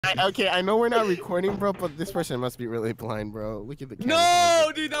Okay, I know we're not recording, bro, but this person must be really blind, bro. Look at the camera.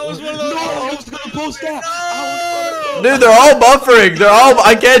 No, dude, that was one of those. No, I was gonna post that. No! Dude, they're all buffering.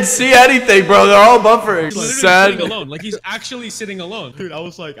 I can't see anything, bro. They're all buffering. He's literally Sad. sitting alone. Like he's actually sitting alone. Dude, I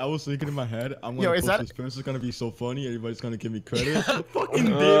was thinking in my head, I'm gonna post this. This is gonna be so funny. Everybody's gonna give me credit. Fucking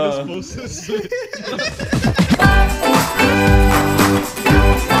Davis posted this shit.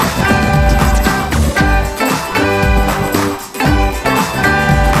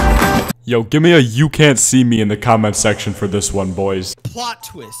 Yo, give me a "you can't see me" in the comment section for this one, boys. Plot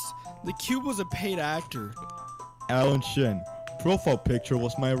twist. The Cube was a paid actor. Alan Shin. Profile picture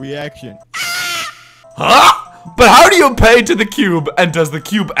was my reaction. Huh? But how do you pay to the Cube, and does the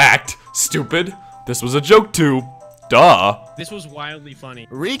Cube act? Stupid. This was a joke too. Duh. This was wildly funny.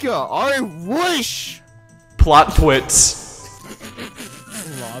 Rika, I wish. Plot twits.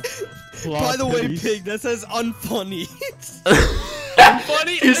 By the way, Pig, that says unfunny.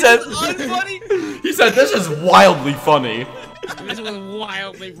 Unfunny? He said unfunny? He said this is wildly funny. This was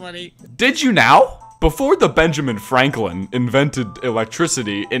wildly funny. Did you now? Before the Benjamin Franklin invented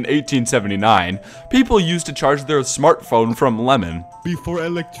electricity in 1879, people used to charge their smartphone from lemon. Before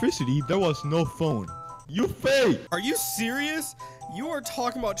electricity, there was no phone. You fake! Are you serious? You are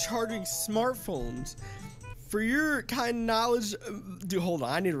talking about charging smartphones. For your kind knowledge, dude, hold on,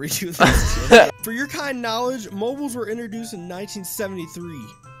 I need to read you this. For your kind knowledge, mobiles were introduced in 1973.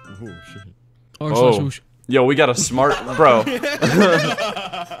 Oh shit. Oh. Yo, we got a smart bro.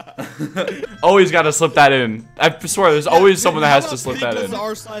 Always gotta slip that in. I swear, there's always someone that has to slip that in.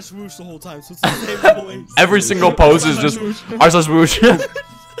 r/woosh the whole time, so it's the same voice. Every single post is just r/woosh.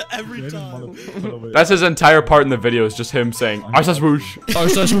 Every time. That's his entire part in the video is just him saying r/woosh.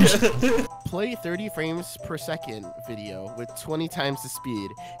 R/woosh. Play 30 frames per second video with 20 times the speed.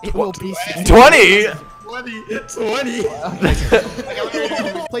 It will be 20? 20.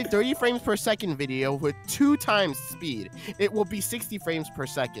 Play 30 frames per second video with 2 times the speed. It will be 60 frames per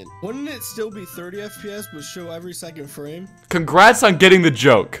second. Wouldn't it still be 30 FPS but show every second frame? Congrats on getting the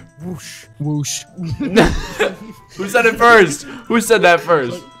joke. Whoosh. Whoosh. Who said it first? Who said that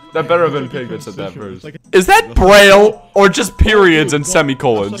first? That better have been Pig that said that first. Is that Braille or just periods and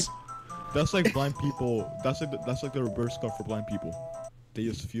semicolons? That's like blind people. That's like the reverse card for blind people. They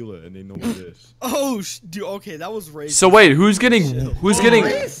just feel it and they know what it is. Oh, dude. Okay, that was racist. So wait, who's getting?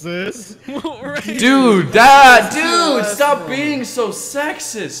 Racist? Dude, stop being so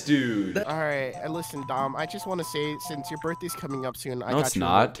sexist, dude. All right, listen, Dom. I just want to say, since your birthday's coming up soon, I No, got it's you a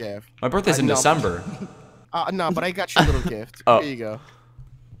not. little gift. My birthday's in December. No, but I got you a little gift. Oh. Here you go.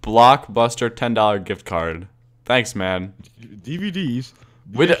 Blockbuster $10 gift card. Thanks, man. DVDs.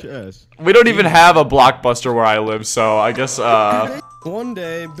 We VHS. don't even have a Blockbuster where I live, so I guess One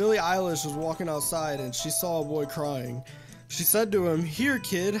day, Billie Eilish was walking outside and she saw a boy crying. She said to him, "Here,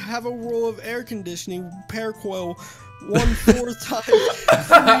 kid, have a roll of air conditioning, paracoil, 1/4 times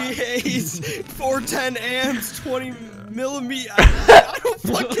 3 A's, 410 amps, 20 millimeter. I don't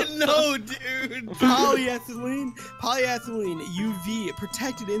fucking know, dude. Polyethylene, UV,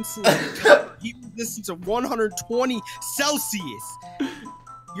 protected insulated, heat resistance of 120 Celsius.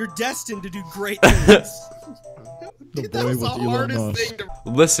 You're destined to do great things." The Dude, boy that was was the Elon hardest Musk. thing to.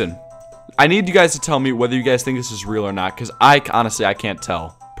 listen. I need you guys to tell me whether you guys think this is real or not, because honestly I can't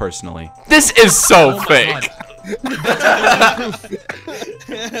tell personally. This is so fake.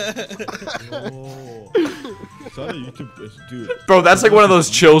 Dude. Bro, that's like one of those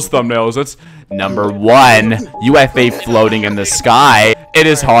chills thumbnails. That's number 1, UFA floating in the sky. It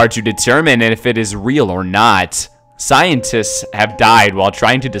is hard to determine if it is real or not. Scientists have died while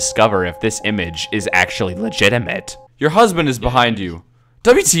trying to discover if this image is actually legitimate. Your husband is behind you.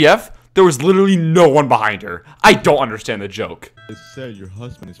 WTF? There was literally no one behind her. I don't understand the joke. It said your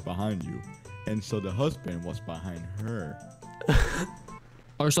husband is behind you, and so the husband was behind her.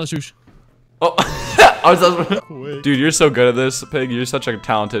 R/woosh. Oh, dude, you're so good at this, Pig. You're such a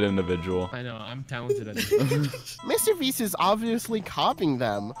talented individual. I know, I'm talented at it. Mr. Beast is obviously copying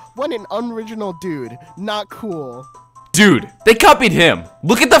them. What an unoriginal dude. Not cool. Dude, they copied him.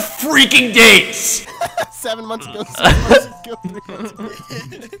 Look at the freaking dates. 7 months ago, 6 months ago, 3 months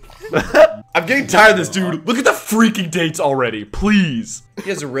ago. I'm getting tired of this, dude. Look at the freaking dates already, please.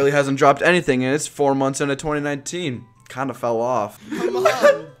 He really hasn't dropped anything, and it's 4 months into 2019. Kind of fell off. Come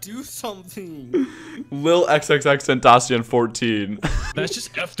on, do something. Lil XXX Tentacion 14. That's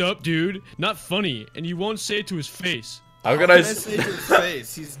just effed up, dude. Not funny, and you won't say it to his face. How can I say to his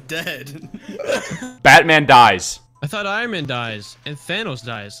face? He's dead. Batman dies. I thought Iron Man dies, and Thanos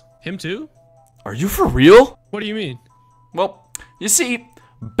dies. Him too? Are you for real? What do you mean? Well, you see,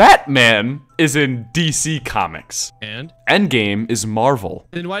 Batman is in DC Comics. And? Endgame is Marvel.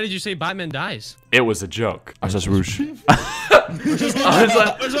 Then why did you say Batman dies? It was a joke. Woooosh.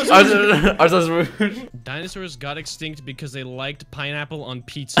 Dinosaurs got extinct because they liked pineapple on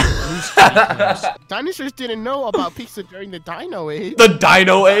pizza. Dinosaurs didn't know about pizza during the Dino Age. The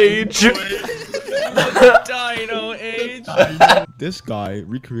Dino Age. Dino Age. This guy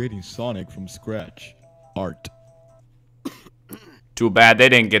recreating Sonic from scratch. Art. Too bad they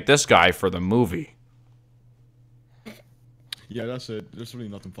didn't get this guy for the movie. Yeah, that's it. There's really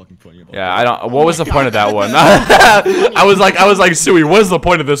nothing fucking funny about Yeah, I don't. What was the point of that one? I was like, Suey, what is the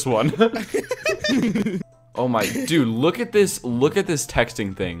point of this one? Oh my, dude, look at this. Look at this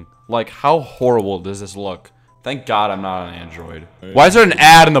texting thing. Like, how horrible does this look? Thank God I'm not on Android. Why is there an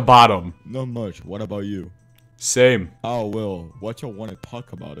ad in the bottom? Not much. What about you? Same. Oh, well, what y'all want to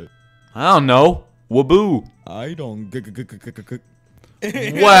talk about it? I don't know. Waboo. I don't.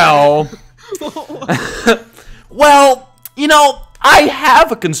 Well. Well, you know, I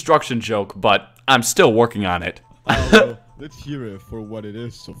have a construction joke, but I'm still working on it. Well, let's hear it for what it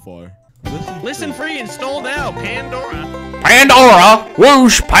is so far. Listen free, install now, Pandora. Pandora,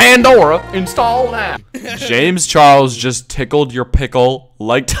 whoosh, Pandora, install now. James Charles just tickled your pickle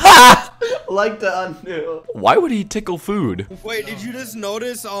like to undo. Why would he tickle food? Wait, did you just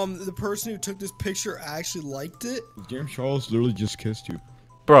notice the person who took this picture actually liked it? James Charles literally just kissed you.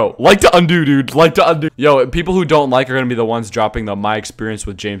 Bro, like to undo, dude. Like to undo. Yo, people who don't like are gonna be the ones dropping the my experience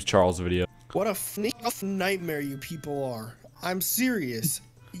with James Charles video. What a nightmare you people are. I'm serious.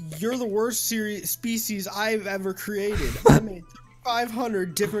 You're the worst species I've ever created. I made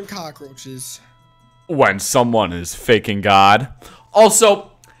 3,500 different cockroaches. When someone is faking God.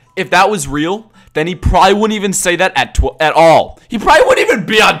 Also, if that was real, then he probably wouldn't even say that at all. He probably wouldn't even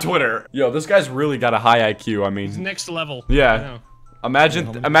be on Twitter. Yo, this guy's really got a high IQ. I mean, He's next level. Yeah.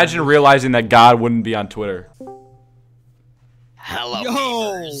 Imagine realizing that God wouldn't be on Twitter. Hello,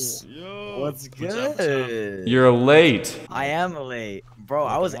 Yo, what's good? You're late. I am late, bro.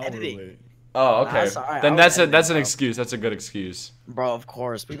 I was editing, Oh, okay. That's alright. Then I was that's an editing, excuse. That's a good excuse. bro. Of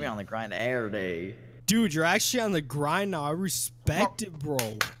course, we be on the grind every day. dude, you're actually on the grind now. I respect it, bro.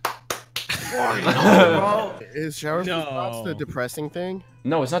 Bro. Is shower No. thoughts the depressing thing?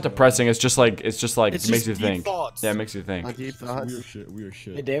 No, it's not depressing. It's just like It's it makes just you deep think. thoughts. Yeah, it makes you think. My deep thoughts. Weird shit. Weird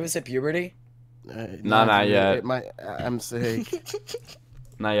shit. Hey, Davis hit puberty. Not yet. I'm sick.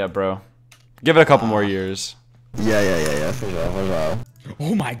 Not yet, bro. Give it a couple more years. Yeah. For sure.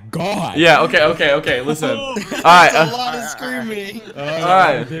 Oh my god. Yeah. Okay. Listen. All A right. lot of screaming.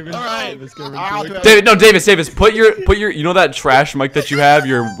 Alright. David, Alright. Let's get into it. David, no, Davis, put your, you know that trash mic that you have,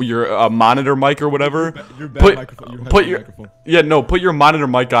 your monitor mic or whatever. Your bad Put- microphone. Your put headphone your- microphone. Yeah, no, put your monitor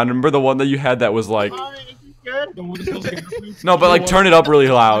mic on. Remember the one that you had that was like, no, but like turn it up really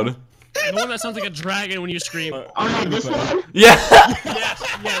loud. The one that sounds like a dragon when you scream. Yeah. Yes,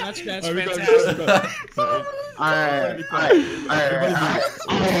 yeah, that's fantastic. Alright.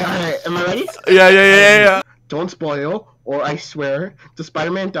 Am I ready? Yeah. Don't spoil, or I swear, does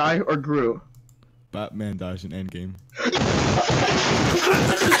Spider-Man die or Gru? Batman dies in Endgame.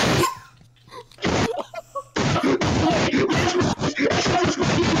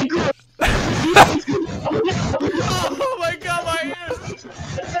 Oh my god, my ears!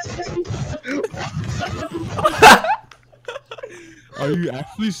 Are you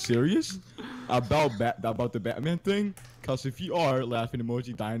actually serious about the Batman thing? Cause if you are, laughing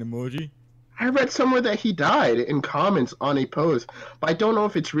emoji, dying emoji. I read somewhere that he died in comments on a post, but I don't know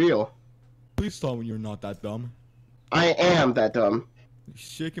if it's real. Please tell me you're not that dumb. I am that dumb. You're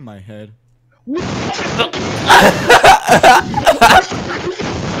shaking my head.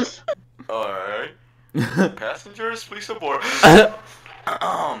 Alright. Passengers, please aboard.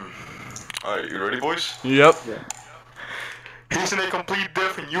 Alright, you ready, boys? Yep. He's in a complete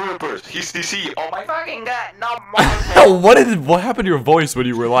different universe. He's DC. Oh my fucking god, no more. What happened to your voice when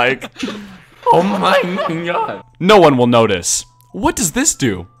you were like, oh my god? No one will notice. What does this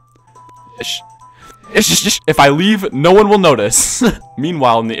do? If I leave, no one will notice.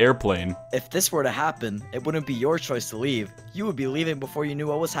 Meanwhile, in the airplane. If this were to happen, it wouldn't be your choice to leave. You would be leaving before you knew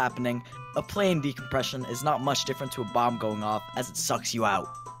what was happening. A plane decompression is not much different to a bomb going off, as it sucks you out.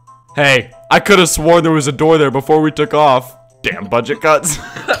 Hey, I could have sworn there was a door there before we took off. Damn budget cuts.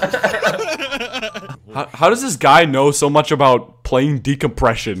 How does this guy know so much about plane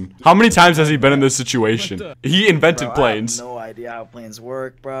decompression? How many times has he been in this situation? He invented Bro, planes. I have no idea how planes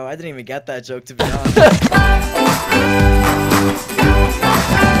work, bro. I didn't even get that joke, to be honest.